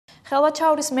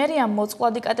ხელვაჩაურის მერიამ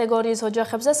მოწყვლადი კატეგორიის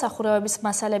ოჯახებზე სახურავების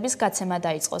მასალების გაცემა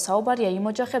დაიწყო. საუბარია იმ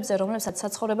ოჯახებზე, რომლებსაც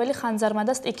საცხოვრებელი ხანძარმა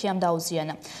და სტიქიამ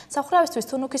დაუზიანა. სახურავისთვის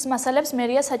თუნუქის მასალებს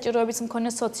მერია საჭიროების მქონე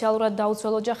სოციალურად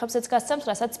დაუცველ ოჯახებზეც გასცემს,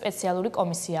 რასაც სპეციალური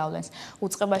კომისია ავლენს.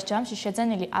 უწყებას ჯამში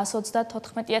შეძენილი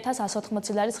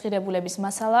 134.180 ლარის ღირებულების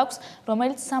მასალა აქვს,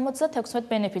 რომელიც 76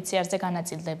 ბენეფიციარზე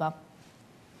განაწილდება.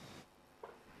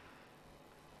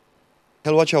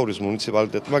 ხელვაჩაურის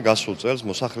მუნიციპალიტეტმა გასულ წელს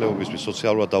მოსახლეობისთვის,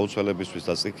 სოციალურად დაუცველებისთვის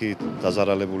და სტიქიით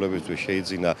დაზარალებულებისთვის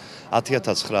შეიძინა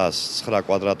 10.909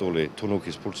 კვადრატული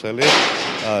თუნუქის ფურცელი,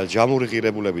 ჯამური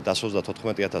ღირებულებით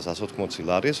 134.180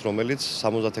 ლარის, რომელიც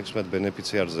 76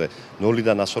 ბენეფიციარზე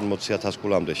 0-დან 140.000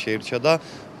 კულამდე შეირჩა და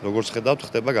როგორც ხედავთ,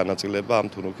 ხდება განაწილება ამ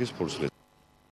თუნუქის ფურცლის.